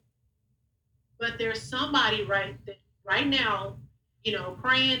but there's somebody right now,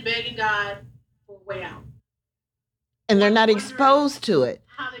 praying, begging God for a way out. And they're not exposed to it.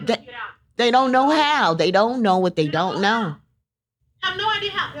 How they get out. They don't know how. They don't know what they don't know. Have no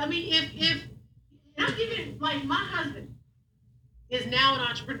idea how. I mean, if I'm giving, like, my husband is now an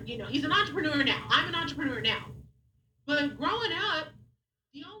entrepreneur. He's an entrepreneur now. I'm an entrepreneur now. But growing up,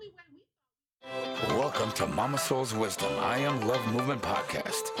 the only way Welcome to Mama Soul's Wisdom, I Am Love Movement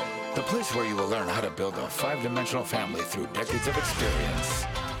Podcast, the place where you will learn how to build a five-dimensional family through decades of experience,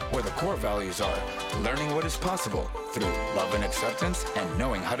 where the core values are learning what is possible through love and acceptance and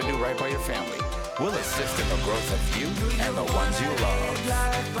knowing how to do right by your family. We'll assist in the growth of you and the ones you love.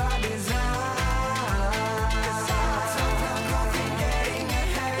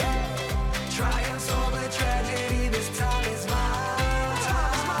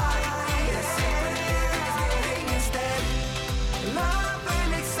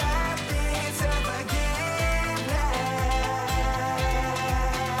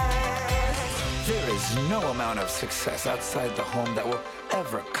 No amount of success outside the home that will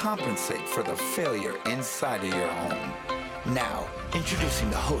ever compensate for the failure inside of your home. Now, introducing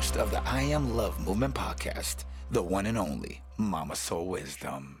the host of the I Am Love Movement Podcast, the one and only Mama Soul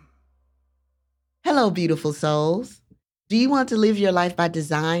Wisdom. Hello, beautiful souls. Do you want to live your life by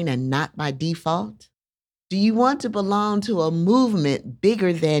design and not by default? Do you want to belong to a movement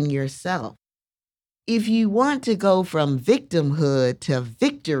bigger than yourself? If you want to go from victimhood to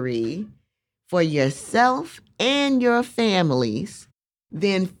victory for yourself and your families,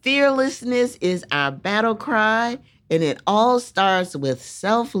 then fearlessness is our battle cry, and it all starts with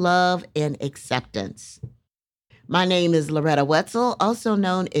self-love and acceptance. My name is Loretta Wetzel, also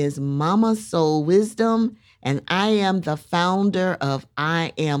known as Mama Soul Wisdom, and I am the founder of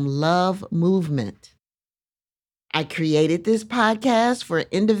I Am Love Movement. I created this podcast for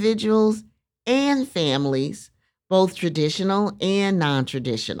individuals and families, both traditional and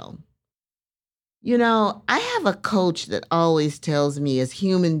non-traditional. I have a coach that always tells me as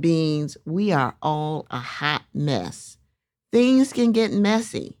human beings, we are all a hot mess. Things can get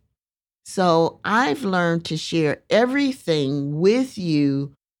messy. So I've learned to share everything with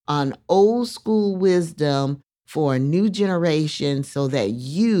you on old school wisdom for a new generation so that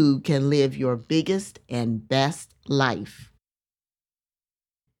you can live your biggest and best life.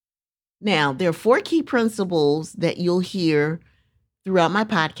 Now, there are 4 key principles that you'll hear throughout my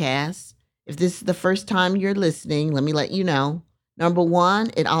podcast. If this is the first time you're listening, let me let you know. Number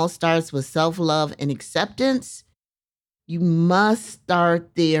 1, it all starts with self-love and acceptance. You must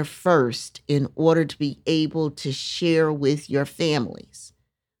start there first in order to be able to share with your families.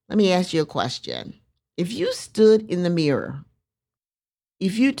 Let me ask you a question. If you stood in the mirror,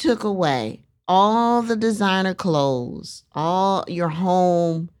 if you took away all the designer clothes, all your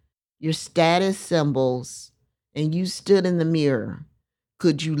home, your status symbols, and you stood in the mirror,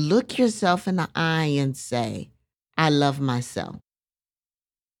 could you look yourself in the eye and say, I love myself?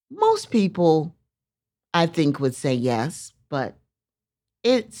 Most people, I think, would say yes, but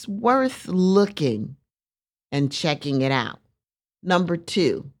it's worth looking and checking it out. Number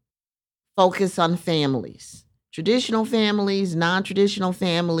 2, focus on families. Traditional families, non-traditional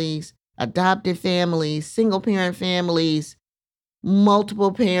families, adopted families, single-parent families,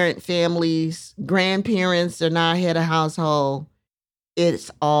 multiple parent families, grandparents are not head of household.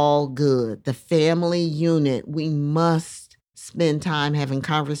 It's all good. The family unit, we must spend time having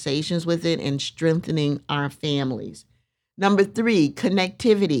conversations with it and strengthening our families. Number 3,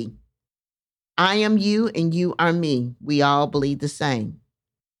 connectivity. I am you and you are me. We all bleed the same.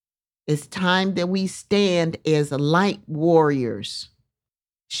 It's time that we stand as light warriors,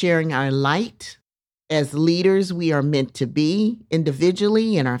 sharing our light as leaders we are meant to be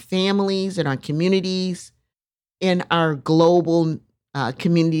individually, in our families, in our communities, in our global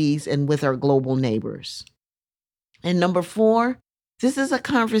communities, and with our global neighbors. And number 4, this is a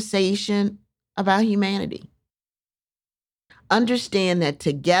conversation about humanity. Understand that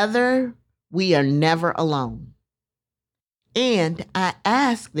together we are never alone. And I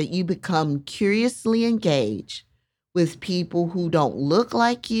ask that you become curiously engaged with people who don't look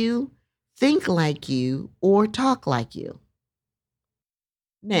like you, think like you, or talk like you.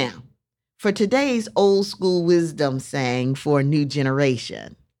 Now, for today's old school wisdom saying for a new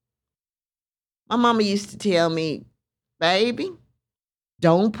generation, my mama used to tell me, baby,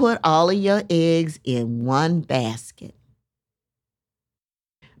 don't put all of your eggs in one basket.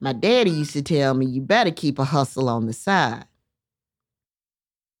 My daddy used to tell me, you better keep a hustle on the side.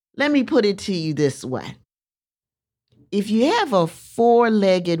 Let me put it to you this way. If you have a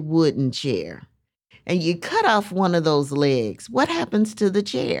 4-legged wooden chair and you cut off one of those legs, what happens to the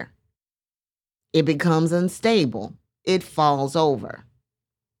chair? It becomes unstable. It falls over.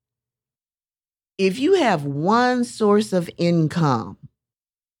 If you have one source of income,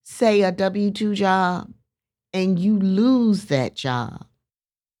 say a W-2 job, and you lose that job,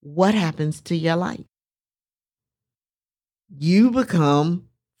 what happens to your life? You become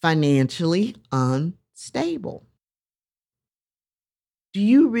financially unstable. Do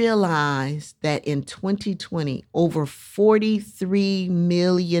you realize that in 2020, over 43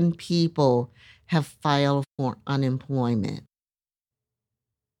 million people have filed for unemployment?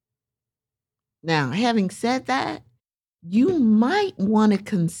 Now, having said that, you might want to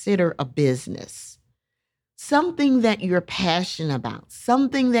consider a business, something that you're passionate about,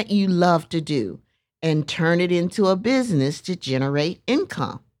 something that you love to do, and turn it into a business to generate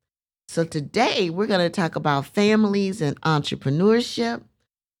income. So today we're going to talk about families and entrepreneurship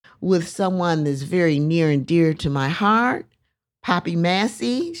with someone that's very near and dear to my heart, Poppy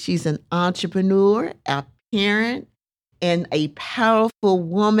Massey. She's an entrepreneur, a parent, and a powerful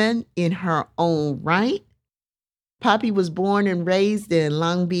woman in her own right. Poppy was born and raised in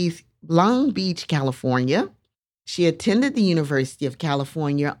Long Beach, California. She attended the University of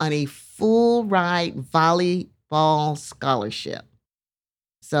California on a full ride volleyball scholarship.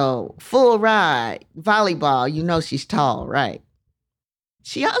 So, full ride volleyball, you know she's tall, right?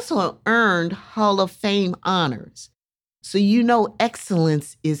 She also earned Hall of Fame honors. So, you know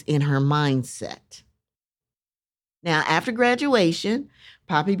excellence is in her mindset. Now, after graduation,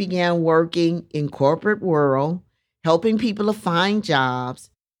 Poppy began working in corporate world, helping people to find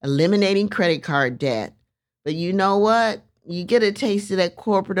jobs, eliminating credit card debt. But you know what? You get a taste of that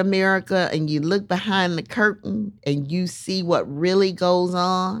corporate America and you look behind the curtain and you see what really goes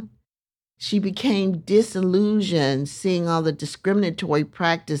on. She became disillusioned seeing all the discriminatory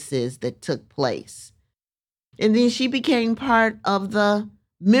practices that took place. And then she became part of the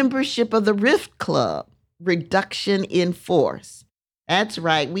membership of the Rift Club, Reduction in Force. That's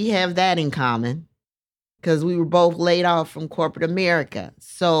right, we have that in common because we were both laid off from corporate America.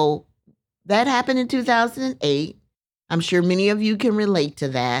 So that happened in 2008. I'm sure many of you can relate to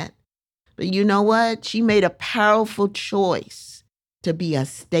that. But you know what? She made a powerful choice to be a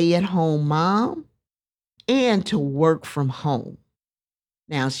stay-at-home mom and to work from home.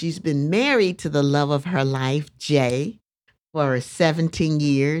 Now, she's been married to the love of her life, Jay, for 17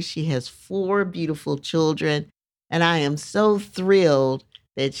 years. She has 4 beautiful children, and I am so thrilled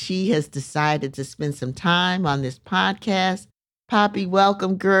that she has decided to spend some time on this podcast. Poppy,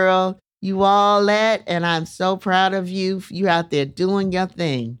 welcome, girl. You all that, and I'm so proud of you. You're out there doing your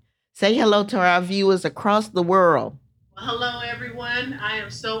thing. Say hello to our viewers across the world. Well, hello, everyone. I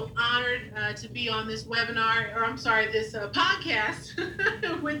am so honored to be on this webinar, or I'm sorry, this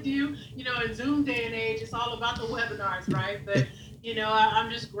podcast with you. You know, in Zoom day and age, it's all about the webinars, right? But, you know,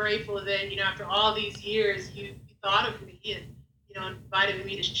 I'm just grateful that, you know, after all these years, you thought of me and, you know, invited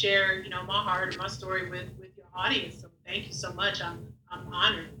me to share, you know, my heart and my story with your audience. So thank you so much. I'm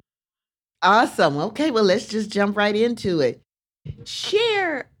honored. Awesome. Okay, well, let's just jump right into it.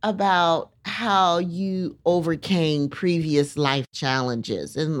 Share about how you overcame previous life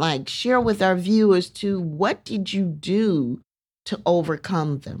challenges and like share with our viewers too, what did you do to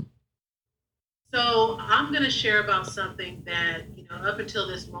overcome them? So I'm going to share about something that, you know, up until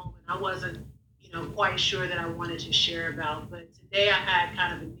this moment, I wasn't, you know, quite sure that I wanted to share about. But today I had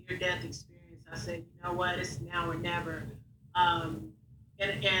kind of a near-death experience. I said, you know what, it's now or never.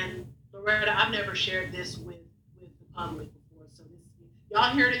 And Loretta, I've never shared this with the public before. So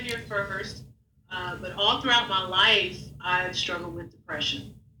y'all heard it here first. But all throughout my life, I've struggled with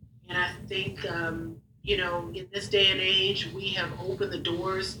depression. And I think, you know, in this day and age, we have opened the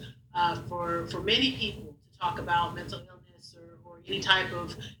doors for many people to talk about mental illness or any type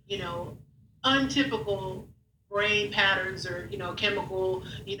of, you know, untypical brain patterns or, you know, chemical,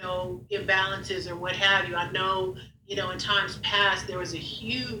 you know, imbalances or what have you. I know, you know, in times past, there was a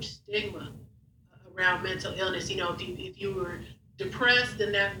huge stigma around mental illness. You know, if you were depressed,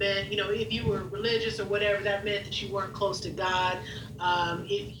 then that meant, you know, if you were religious or whatever, that meant that you weren't close to God.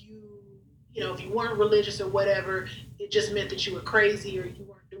 If you weren't religious or whatever, it just meant that you were crazy or you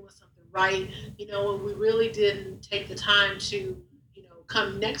weren't doing something right. You know, and we really didn't take the time to, you know,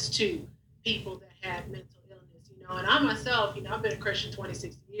 come next to people that had mental illness, you know. And I myself, you know, I've been a Christian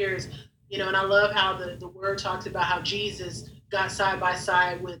 26 years, you know, and I love how the word talks about how Jesus got side by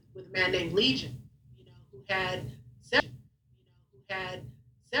side with a man named Legion, you know, who had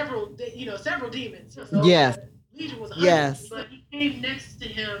several demons. So, Yes. Legion was 100, Yes. but he came next to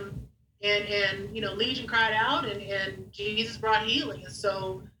him, and you know, Legion cried out, and Jesus brought healing. And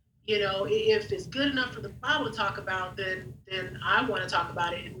so, If it's good enough for the Bible to talk about, then I want to talk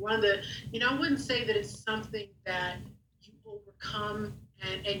about it. And one of the, I wouldn't say that it's something that you overcome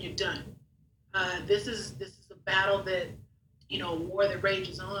and you're done. This is a battle that, a war that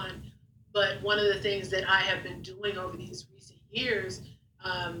rages on. But one of the things that I have been doing over these recent years,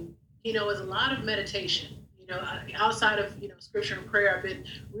 is a lot of meditation. Outside of scripture and prayer, I've been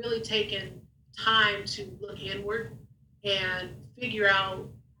really taking time to look inward and figure out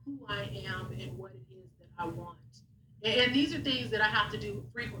who I am and what it is that I want. And these are things that I have to do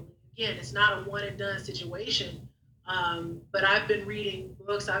frequently. Again, it's not a one and done situation. But I've been reading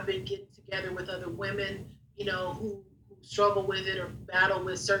books. I've been getting together with other women, who struggle with it or battle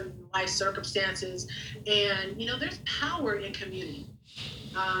with certain life circumstances. And there's power in community.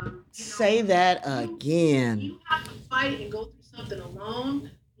 Say that You again. have to fight and go through something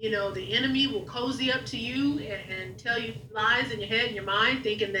alone. The enemy will cozy up to you and tell you lies in your head and your mind,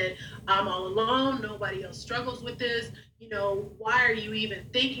 thinking that I'm all alone. Nobody else struggles with this. Why are you even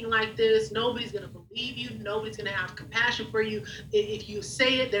thinking like this? Nobody's going to believe you. Nobody's going to have compassion for you. If you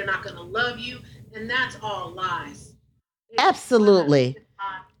say it, they're not going to love you. And that's all lies. It's 100% Absolutely.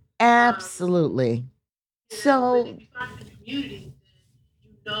 lies. Absolutely. But if So you find a community,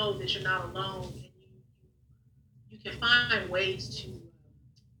 then you know that you're not alone, and you can find ways to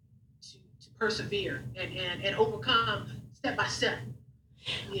persevere and overcome step by step,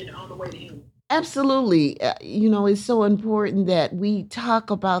 on the way to healing. absolutely. It's so important that we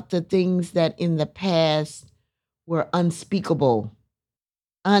talk about the things that in the past were unspeakable,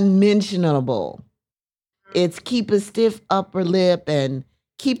 unmentionable. It's keep a stiff upper lip and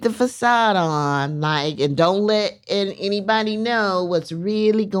keep the facade on, like, and don't let anybody know what's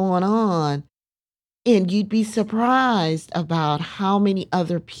really going on. And you'd be surprised about how many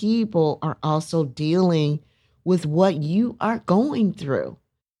other people are also dealing with what you are going through.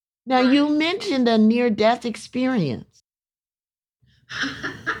 Now, you Right. mentioned a near death experience.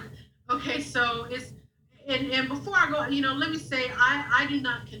 Okay, so and before I go, let me say I do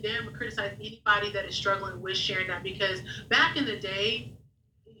not condemn or criticize anybody that is struggling with sharing that, because back in the day,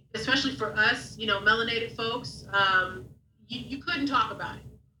 especially for us, melanated folks, you couldn't talk about it.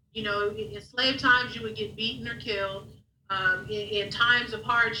 In slave times, you would get beaten or killed. In times of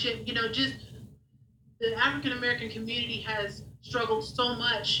hardship, just the African American community has struggled so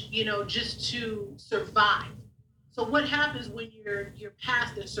much, just to survive. So what happens when you're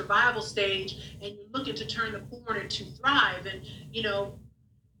past the survival stage and you're looking to turn the corner to thrive? And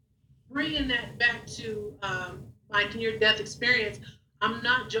bringing that back to my near death experience, I'm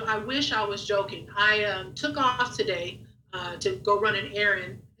not. I wish I was joking. I took off today to go run an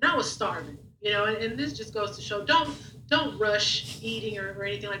errand, and I was starving. And this just goes to show, don't rush eating or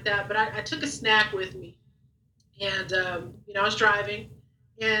anything like that. But I took a snack with me, and I was driving,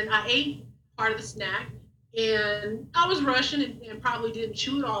 and I ate part of the snack, and I was rushing and probably didn't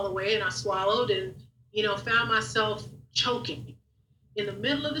chew it all the way, and I swallowed, and found myself choking in the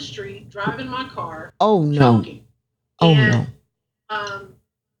middle of the street, driving my car, Oh, no. choking. Oh, And no. um,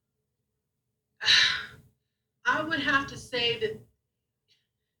 I would have to say that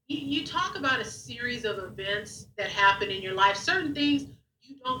you talk about a series of events that happen in your life. Certain things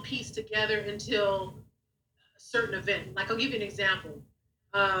you don't piece together until a certain event. Like, I'll give you an example.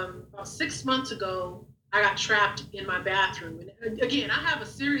 About 6 months ago, I got trapped in my bathroom. And again, I have a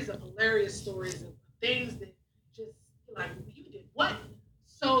series of hilarious stories of things that just, like, you did what?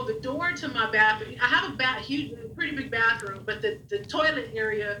 So the door to my bathroom, I have huge, pretty big bathroom, but the toilet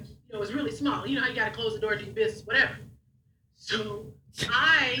area, is really small. You know how you got to close the door to your business, whatever. So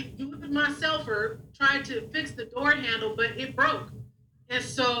I, doing it myself, tried to fix the door handle, but it broke. And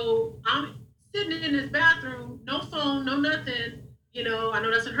so I'm sitting in this bathroom, no phone, no nothing. I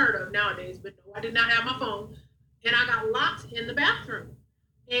know that's unheard of nowadays, but no, I did not have my phone. And I got locked in the bathroom.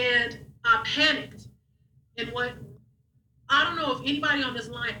 And I panicked. And what I don't know if anybody on this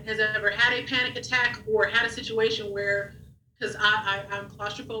line has ever had a panic attack or had a situation where, because I'm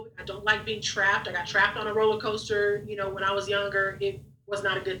claustrophobic. I don't like being trapped. I got trapped on a roller coaster, when I was younger. It was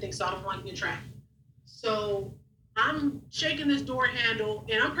not a good thing, so I don't like being trapped. So I'm shaking this door handle,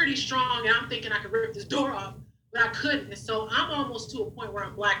 and I'm pretty strong, and I'm thinking I could rip this door off, but I couldn't. And so I'm almost to a point where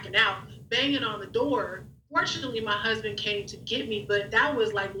I'm blacking out, banging on the door. Fortunately, my husband came to get me, but that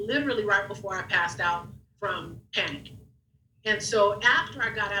was like literally right before I passed out from panic. And so after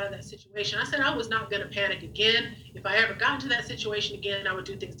I got out of that situation, I said I was not going to panic again. If I ever got into that situation again, I would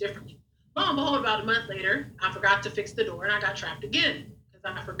do things differently. Lo and behold, about a month later, I forgot to fix the door and I got trapped again because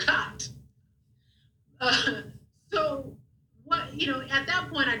I forgot. Uh, so at that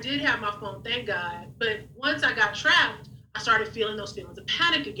point, I did have my phone, thank God. But once I got trapped, I started feeling those feelings of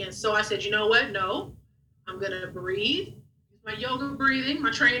panic again. So I said, you know what? No, I'm going to breathe, use my yoga breathing,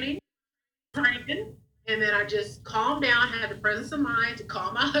 my training. And then I just calmed down, had the presence of mind to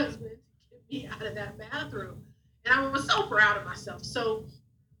call my husband to get me out of that bathroom. And I was so proud of myself. So,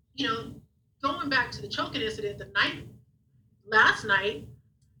 you know, going back to the choking incident, last night,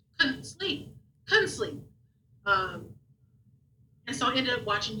 couldn't sleep, couldn't sleep. Um, and so I ended up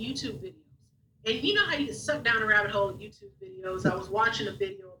watching YouTube videos. And you know how you get sucked down a rabbit hole of YouTube videos. I was watching a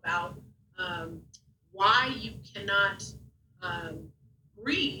video about why you cannot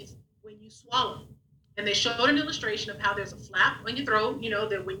breathe when you swallow. And they showed an illustration of how there's a flap on your throat,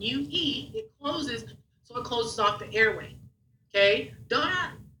 that when you eat, it closes, so it closes off the airway. Okay?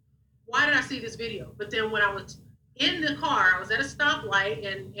 Why did I see this video? But then when I was in the car, I was at a stoplight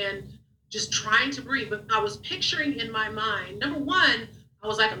and just trying to breathe. But I was picturing in my mind, number one, I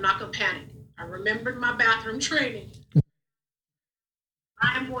was like, I'm not going to panic. I remembered my bathroom training.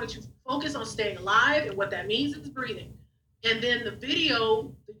 I am going to focus on staying alive, and what that means is breathing. And then the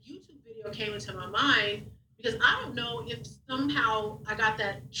YouTube video came into my mind because I don't know if somehow I got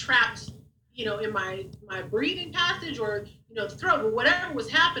that trapped, in my breathing passage or, the throat, but whatever was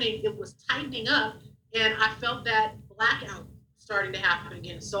happening, it was tightening up, and I felt that blackout starting to happen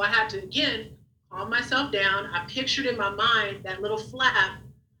again. So I had to, again, calm myself down. I pictured in my mind that little flap,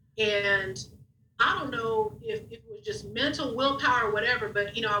 and I don't know if it was just mental willpower or whatever,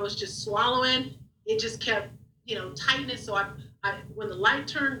 but, I was just swallowing. It just kept, tightening. So I when the light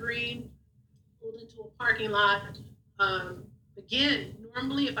turned green, pulled into a parking lot. Again,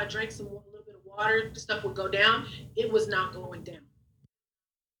 normally if I drank a little bit of water, stuff would go down. It was not going down.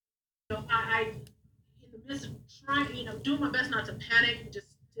 I in the midst of trying, doing my best not to panic, just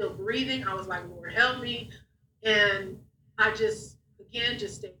still breathing. I was like, Lord, help me. And I just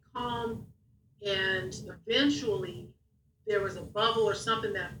stayed calm. And eventually there was a bubble or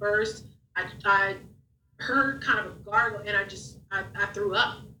something that burst. I heard kind of a gargle, and I threw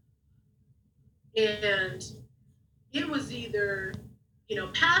up. And it was either,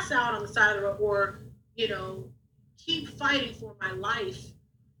 pass out on the side of the road or, keep fighting for my life.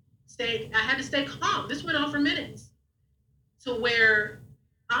 I had to stay calm. This went on for minutes, to where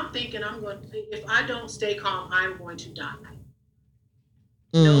I'm thinking if I don't stay calm, I'm going to die.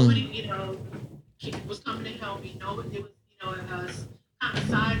 Nobody, was coming to help me. Nobody, it was, a kind of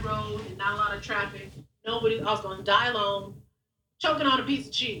side road and not a lot of traffic. I was going to die alone, choking on a piece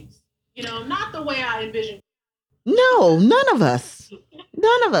of cheese. Not the way I envisioned. No, none of us.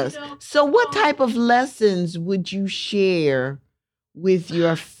 None of us. You know, So, what type of lessons would you share with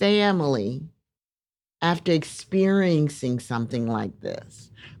your family after experiencing something like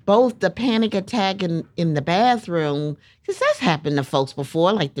this? Both the panic attack in the bathroom, because that's happened to folks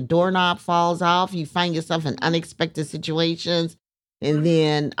before, like the doorknob falls off, you find yourself in unexpected situations, and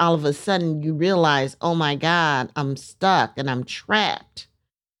then all of a sudden you realize, oh my God, I'm stuck and I'm trapped.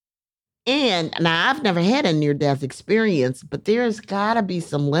 And now I've never had a near death experience, but there's got to be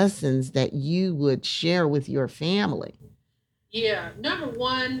some lessons that you would share with your family. Yeah. Number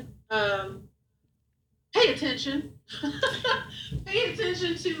one, pay attention. Pay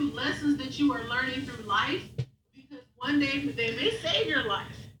attention to lessons that you are learning through life, because one day they may save your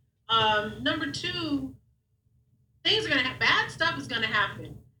life. Number two, things are going to happen. Bad stuff is going to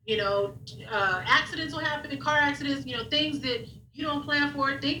happen. Accidents will happen, car accidents, things that you don't plan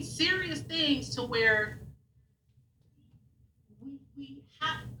for, serious things, to where we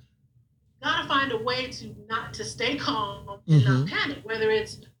have got to find a way to stay calm and not panic, whether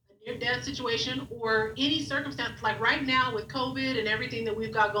it's a near-death situation or any circumstance. Like right now with COVID and everything that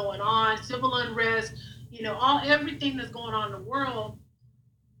we've got going on, civil unrest, everything that's going on in the world,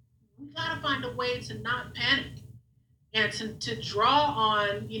 we got to find a way to not panic and to draw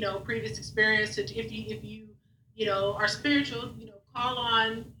on, previous experience. If you are spiritual,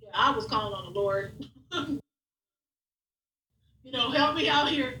 I was calling on the Lord, help me out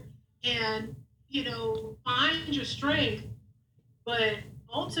here, and, find your strength, but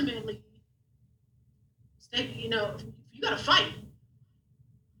ultimately, you got to fight.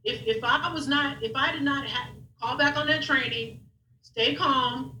 If I did not call back on that training, stay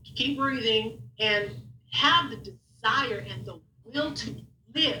calm, keep breathing, and have the desire and the will to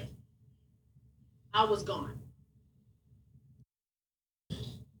live, I was gone.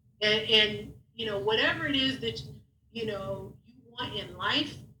 And whatever it is that you want in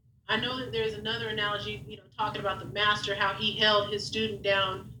life. I know that there's another analogy, talking about the master, how he held his student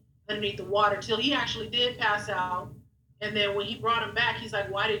down underneath the water till he actually did pass out. And then when he brought him back, he's like,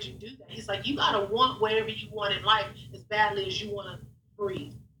 why did you do that? He's like, you got to want whatever you want in life as badly as you want to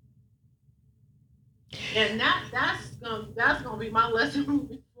breathe. And that's gonna be my lesson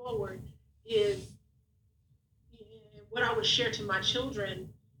moving forward. Is what I would share to my children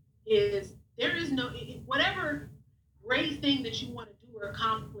is there is no whatever great thing that you want to do or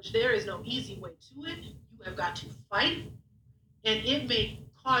accomplish. There is no easy way to it. You have got to fight, and it may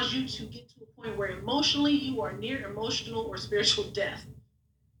cause you to get to a point where emotionally you are near emotional or spiritual death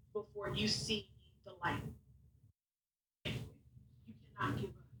before you see the light. You cannot give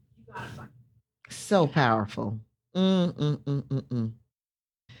up. You gotta fight. So You have to. powerful. Mm, mm, mm, mm, mm.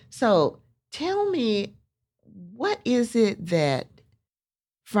 So tell me, what is it that,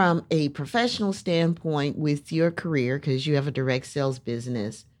 from a professional standpoint with your career, because you have a direct sales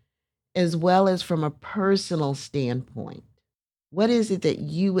business, as well as from a personal standpoint, what is it that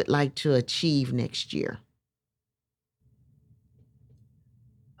you would like to achieve next year?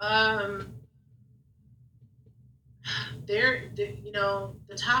 Um,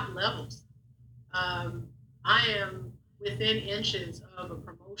 the top levels. Um, I am within inches of a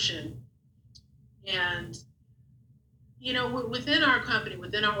promotion, and within our company,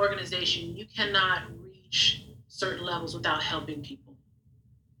 within our organization, you cannot reach certain levels without helping people,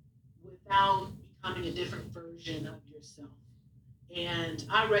 without becoming a different version of yourself. And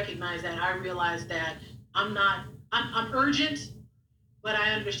I recognize that. I realize that I'm not. I'm urgent, but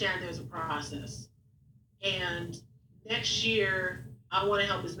I understand there's a process. And next year, I want to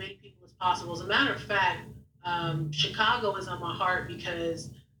help as many people as possible. As a matter of fact, Chicago is on my heart because,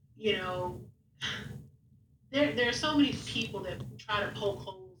 you know, there are so many people that try to poke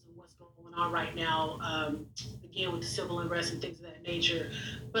holes in what's going on right now. Again, with the civil unrest and things of that nature,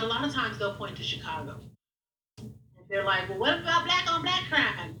 but a lot of times they'll point to Chicago. And they're like, well, what about black on black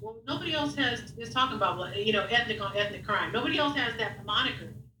crime? Well, nobody else is talking about ethnic on ethnic crime. Nobody else has that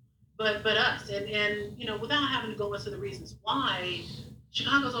moniker, but us. And without having to go into the reasons why,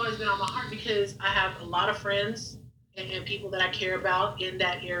 Chicago's always been on my heart because I have a lot of friends and people that I care about in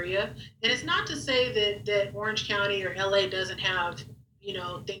that area. And it's not to say that Orange County or LA doesn't have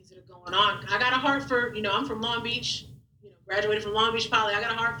things that are going on. I got a heart for I'm from Long Beach, graduated from Long Beach Poly. I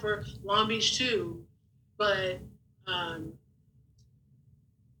got a heart for Long Beach too, but um,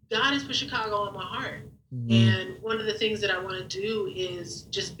 God has put Chicago on my heart. Mhm. And one of the things that I want to do is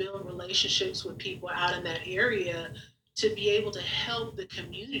just build relationships with people out in that area to be able to help the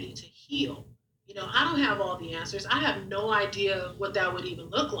community to heal. I don't have all the answers. I have no idea what that would even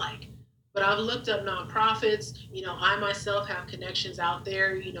look like. But I've looked up nonprofits. I myself have connections out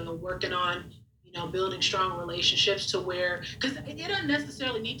there, working on, building strong relationships to where, because it doesn't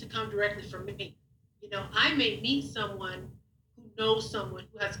necessarily need to come directly from me. I may meet someone who knows someone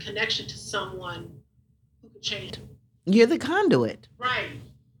who has a connection to someone who could change it. You're the conduit. Right.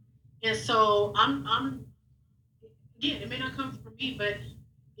 And so I'm again, it may not come from me, but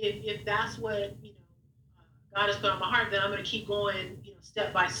if that's what God has put on my heart, then I'm going to keep going,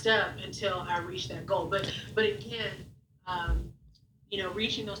 step by step until I reach that goal. But again, um,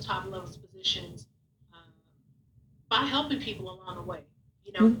 reaching those top levels positions um, by helping people along the way.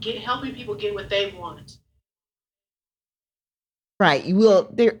 Get helping people get what they want. Right. You will.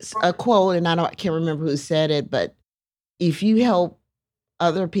 There's a quote, and I can't remember who said it, but if you help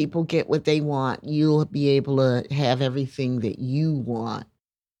other people get what they want, you'll be able to have everything that you want.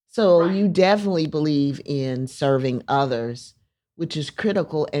 So Right. you definitely believe in serving others, which is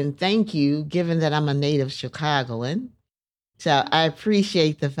critical. And thank you, given that I'm a native Chicagoan. So I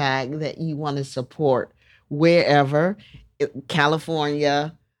appreciate the fact that you want to support wherever,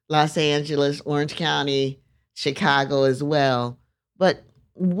 California, Los Angeles, Orange County, Chicago as well. But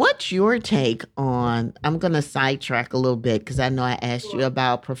what's your take on? I'm going to sidetrack a little bit because I know I asked you Sure.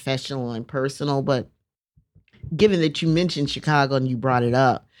 about professional and personal, but given that you mentioned Chicago and you brought it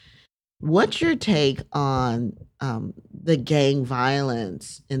up, what's your take on the gang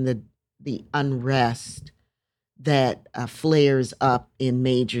violence and the unrest that flares up in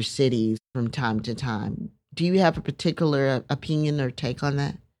major cities from time to time? Do you have a particular opinion or take on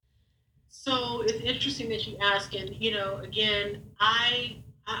that? So it's interesting that you ask, and again, I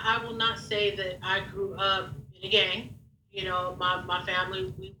will not say that I grew up in a gang. My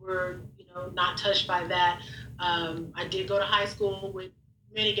family, we were not touched by that. I did go to high school with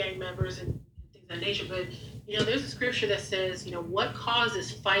many gang members and things of that nature, but there's a scripture that says, what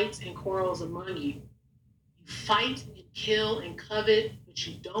causes fights and quarrels among you? You fight and kill and covet, but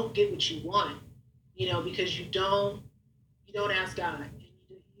you don't get what you want. Because you don't ask God. And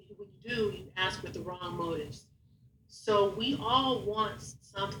when you do, you ask with the wrong motives. So we all want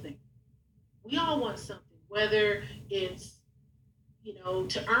something. We all want something, whether it's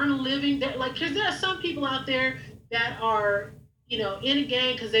to earn a living. That like, because there are some people out there that are in a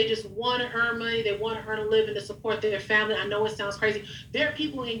gang because they just want to earn money, they want to earn a living to support their family. I know it sounds crazy. There are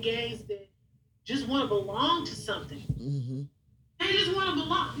people in gangs that just want to belong to something. Mm-hmm. They just want to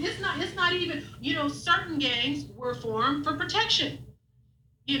belong. It's not even, certain gangs were formed for protection.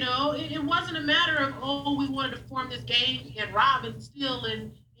 It wasn't a matter of, oh, we wanted to form this gang and rob and steal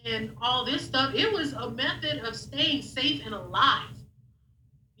and all this stuff. It was a method of staying safe and alive.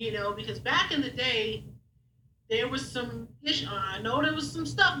 Because back in the day, there was some issue. I know there was some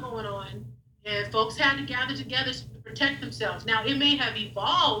stuff going on, and folks had to gather together to protect themselves. Now, it may have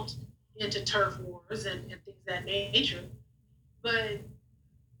evolved into turf wars and things of that nature, but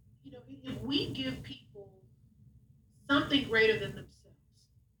if we give people something greater than themselves,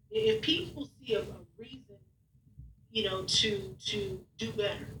 if people see a reason, to do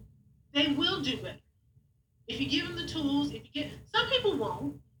better, they will do better. If you give them the tools, some people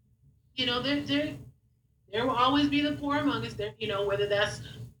won't. There will always be the poor among us. There, whether that's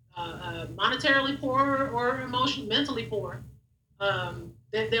monetarily poor or emotionally, mentally poor,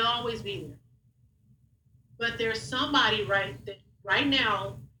 they'll always be there. But there's somebody right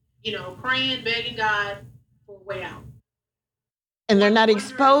now, praying, begging God for a way out. And they're not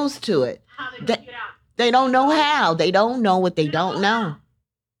exposed to it. How they can get out. They don't know how. They don't know what they don't know.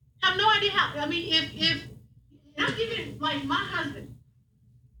 Have no idea how. I mean, if I'm giving like my husband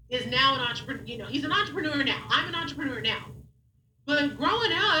is now an entrepreneur. He's an entrepreneur now. I'm an entrepreneur now. But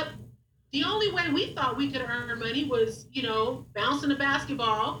growing up, the only way we thought we could earn money was, bouncing a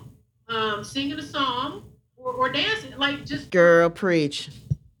basketball, singing a song, or dancing. Like just girl, preach.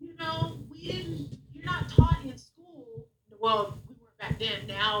 You're not taught in school. Well, we weren't back then.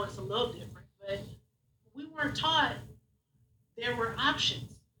 Now it's a little different, but we weren't taught there were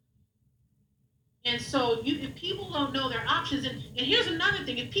options. And so if people don't know their options, and here's another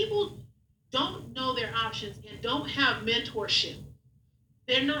thing, if people don't know their options and don't have mentorship,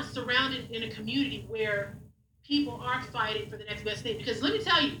 they're not surrounded in a community where people are fighting for the next best thing. Because let me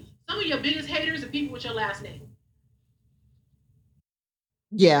tell you, some of your biggest haters are people with your last name.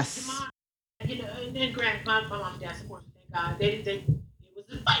 Yes. And granted, my mom and dad support me, thank God. It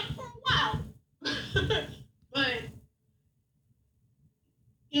was a fight for a while. But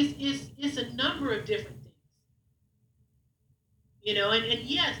it's a number of different things. And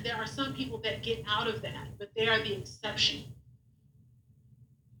yes, there are some people that get out of that, but they are the exception.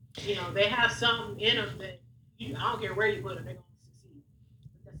 They have something in them that I don't care where you put them, they're going to succeed.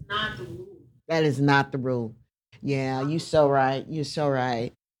 But that's not the rule. That is not the rule. Yeah, you're so right. You're so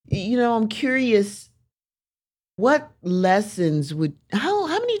right. I'm curious, what lessons how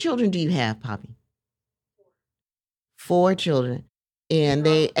many children do you have, Poppy? 4 children. And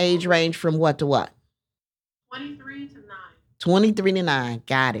they age range from what to what? 23 to 9. 23 to 9.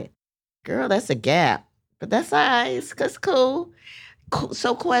 Got it. Girl, that's a gap. But that's all right. That's cool.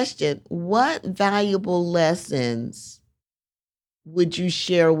 So question, what valuable lessons would you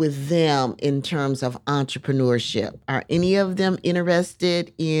share with them in terms of entrepreneurship? Are any of them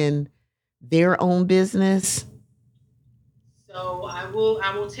interested in their own business? So I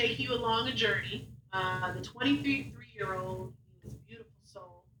will take you along a journey. The 23-year-old is a beautiful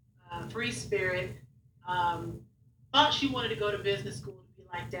soul, free spirit. Thought she wanted to go to business school to be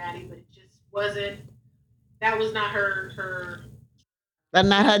like daddy, but it just wasn't. That was not her. But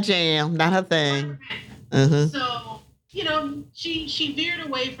not her jam, not her thing. So she veered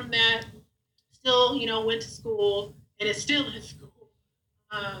away from that. Still, went to school and is still in school.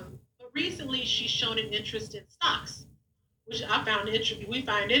 But recently, she's shown an interest in stocks, which I found interesting. We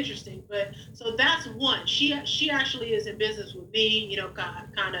find interesting. But so that's one. She actually is in business with me.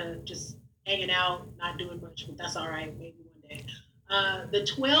 Kind of just hanging out, not doing much, but that's all right. Maybe one day. The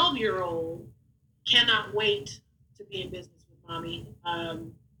 12-year-old cannot wait to be in business with mommy.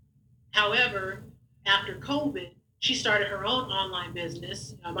 However, after COVID, she started her own online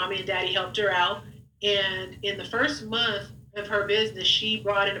business. Mommy and daddy helped her out. And in the first month of her business, she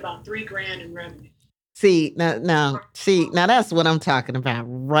brought in about $3,000 in revenue. See, now that's what I'm talking about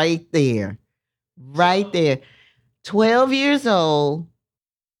right there. Right there. 12 years old.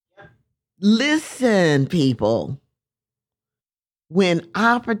 Yep. Listen, people. When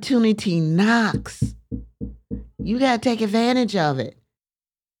opportunity knocks, you got to take advantage of it.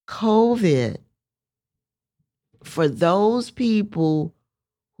 COVID, for those people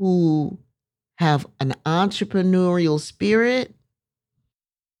who have an entrepreneurial spirit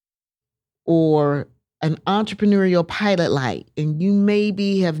or an entrepreneurial pilot light, and you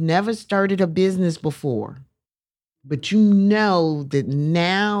maybe have never started a business before, but you know that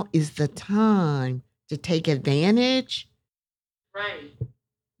now is the time to take advantage. Right.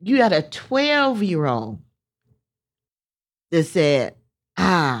 You got a 12-year-old that said,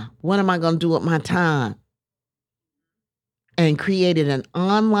 what am I going to do with my time? And created an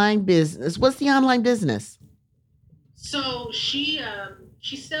online business. What's the online business? So she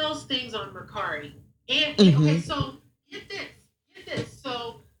sells things on Mercari. And okay, Mm-hmm. so get this.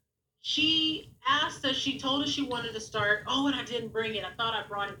 So she asked us, she told us she wanted to start. Oh, and I didn't bring it. I thought I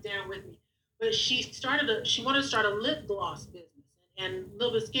brought it down with me. But she wanted to start a lip gloss business and a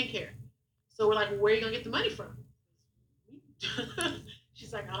little bit of skincare. So we're like, well, where are you gonna get the money from?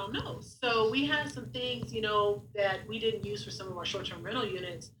 She's like, I don't know. So we had some things, that we didn't use for some of our short-term rental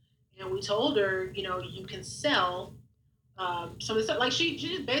units, and we told her, you can sell some of the stuff. Like she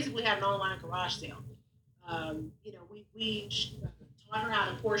just basically had an online garage sale. We taught her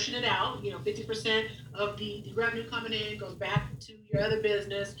how to portion it out. 50% of the revenue coming in goes back to your other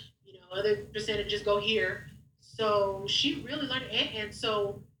business. Other percentages go here. So she really learned, and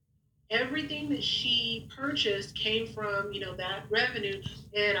so everything that she purchased came from that revenue.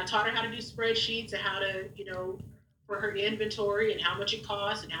 And I taught her how to do spreadsheets and how to for her inventory and how much it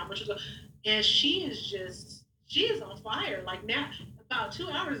costs and how much it goes. And she is on fire. Like now, about 2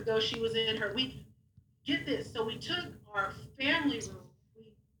 hours ago, she was in her. We get this. So we took our family room.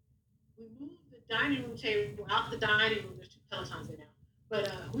 We moved the dining room table out the dining room. There's two Pelotons there now,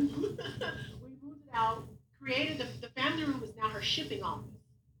 but we moved it out. Created the family room is now her shipping office.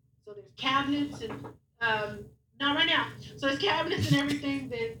 So there's cabinets and not right now. So there's cabinets and everything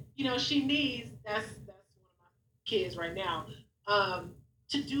that she needs. That's one of my kids right now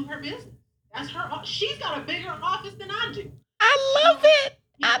to do her business. That's her. She's got a bigger office than I do. I love So it.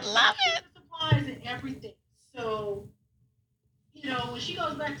 I love it. supplies and everything. So when she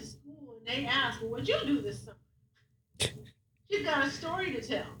goes back to school and they ask, "Well, what'd you do this summer?" She's got a story to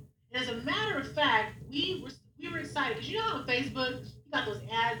tell. And as a matter of fact, we were excited because on Facebook you got those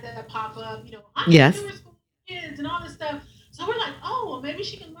ads that pop up. Yes. Entrepreneur school kids and all this stuff. So we're like, oh, well, maybe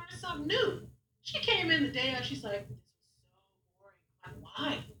she can learn something new. She came in the day of. She's like, this is so boring. I'm like,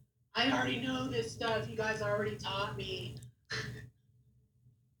 why? I already know this stuff. You guys already taught me.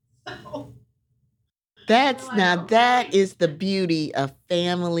 So That is the beauty of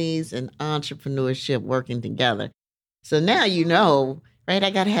families and entrepreneurship working together. So now you know, right? I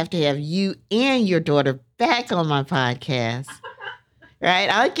gotta have to have you and your daughter back on my podcast. Right?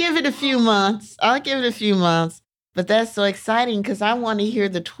 I'll give it a few months. But that's so exciting because I want to hear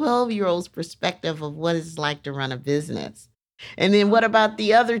the 12-year-old's perspective of what it's like to run a business. And then what about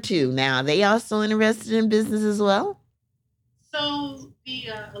the other two? Now, are they also interested in business as well? So the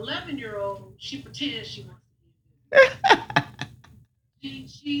 11-year-old, she pretends she wants to be.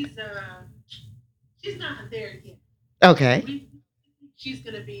 She's not there yet. Okay. She's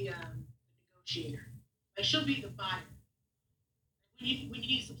gonna be a negotiator. Like she'll be the buyer. When you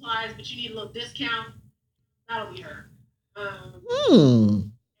need supplies, but you need a little discount, that'll be her.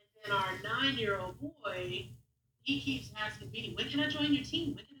 And then our 9-year-old boy, he keeps asking me, when can I join your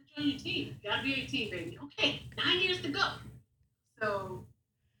team? When can I join your team? Gotta be 18, baby. Okay, 9 years to go. So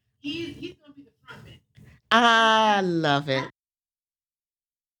he's gonna be the front man. I love it.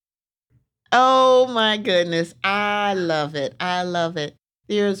 Oh my goodness. I love it.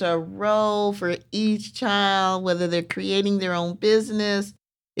 There's a role for each child, whether they're creating their own business,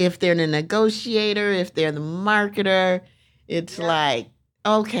 if they're the negotiator, if they're the marketer. It's like,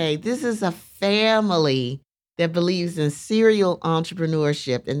 okay, this is a family that believes in serial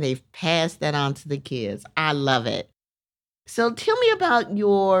entrepreneurship and they've passed that on to the kids. I love it. So tell me about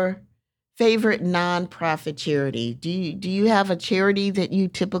your favorite nonprofit charity. Do you have a charity that you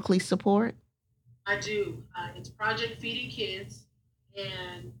typically support? I do. It's Project Feeding Kids,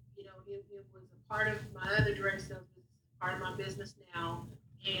 and it was a part of my other direct sales business, part of my business now.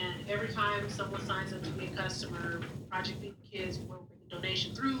 And every time someone signs up to be a customer, Project Feeding Kids will bring a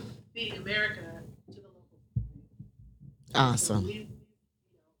donation through Feeding America to the local community. Awesome. So we've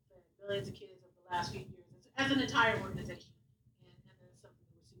fed millions of kids over the last few years as an entire organization, and that's something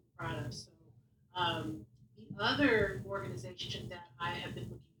that we're super proud of. So the other organization that I have been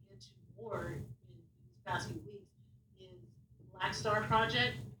looking into more in these past few weeks is the Black Star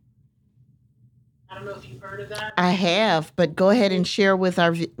Project. I don't know if you've heard of that. I have, but go ahead and share with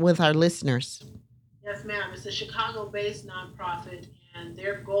our listeners. Yes, ma'am. It's a Chicago-based nonprofit, and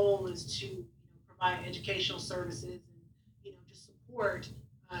their goal is to provide educational services and just support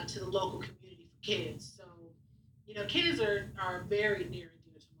to the local community for kids. So kids are very near and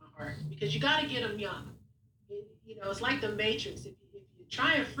dear to my heart because you got to get them young. It's like the Matrix. If you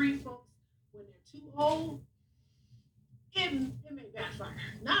try and free folks when they're too old, it may backfire.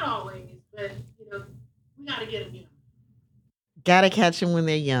 Not always, but we got to get them young. Got to catch them when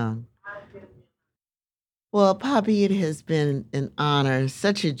they're young. Well, Poppy, it has been an honor,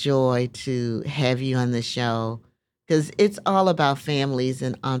 such a joy to have you on the show because it's all about families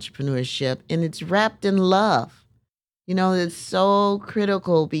and entrepreneurship and it's wrapped in love. You know, it's so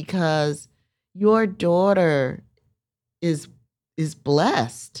critical because your daughter is is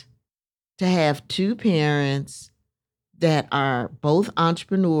blessed to have two parents that are both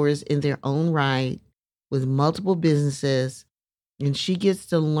entrepreneurs in their own right with multiple businesses and she gets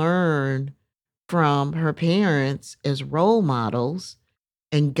to learn from her parents as role models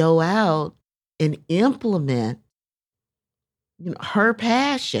and go out and implement her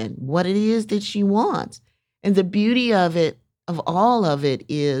passion, what it is that she wants. And the beauty of it, of all of it,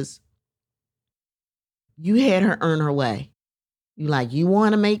 is you had her earn her way. You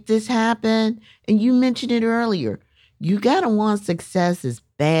want to make this happen. And you mentioned it earlier. You got to want success as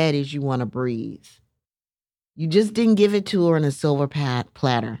bad as you want to breathe. You just didn't give it to her in a silver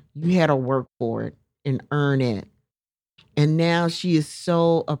platter. You had to work for it and earn it. And now she is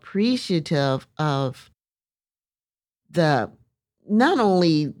so appreciative of not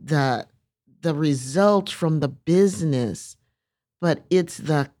only the results from the business, but it's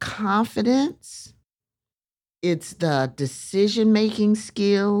the confidence, it's the decision-making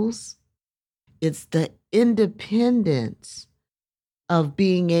skills, it's the independence of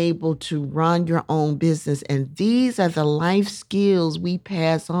being able to run your own business. And these are the life skills we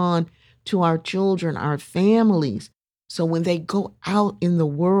pass on to our children, our families. So when they go out in the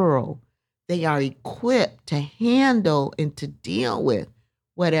world, they are equipped to handle and to deal with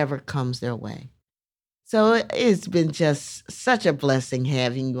whatever comes their way. So it's been just such a blessing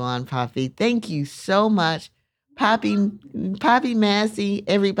having you on, Poppy. Thank you so much. Poppy Massey,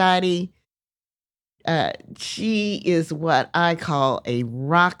 everybody. She is what I call a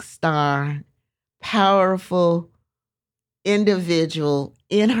rock star, powerful individual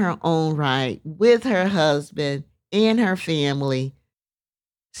in her own right with her husband and her family,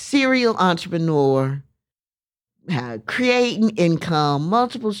 serial entrepreneur, creating income,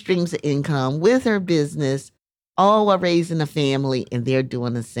 multiple streams of income with her business, all while raising a family, and they're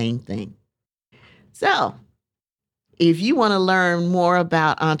doing the same thing. So, if you want to learn more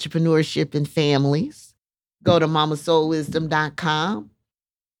about entrepreneurship and families, go to mamasoulwisdom.com.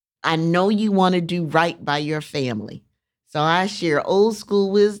 I know you want to do right by your family. So I share old school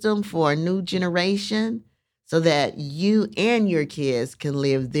wisdom for a new generation so that you and your kids can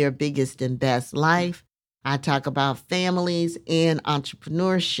live their biggest and best life. I talk about families and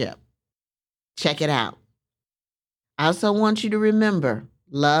entrepreneurship. Check it out. I also want you to remember,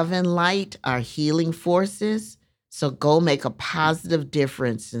 love and light are healing forces. So go make a positive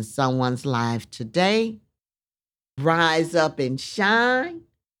difference in someone's life today. Rise up and shine.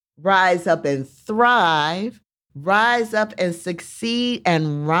 Rise up and thrive. Rise up and succeed,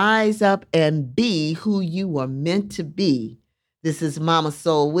 and rise up and be who you were meant to be. This is Mama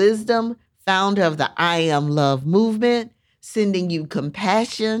Soul Wisdom, founder of the I Am Love movement, sending you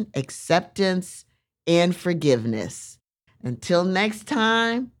compassion, acceptance, and forgiveness. Until next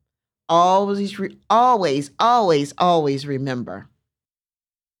time, always remember,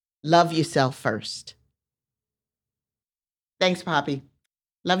 love yourself first. Thanks, Poppy.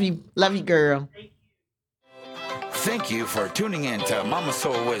 Love you, girl. Thank you for tuning in to Mama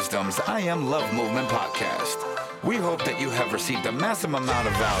Soul Wisdom's I Am Love Movement podcast. We hope that you have received a massive amount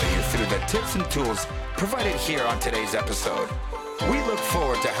of value through the tips and tools provided here on today's episode. We look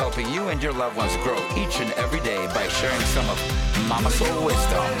forward to helping you and your loved ones grow each and every day by sharing some of Mama Soul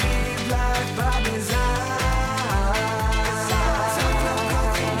Wisdom.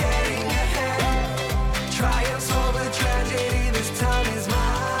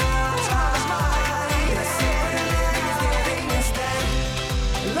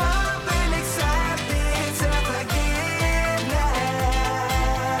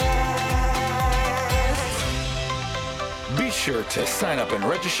 Sure to sign up and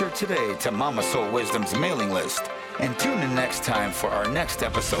register today to Mama Soul Wisdom's mailing list and tune in next time for our next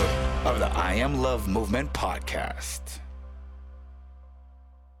episode of the I Am Love Movement podcast.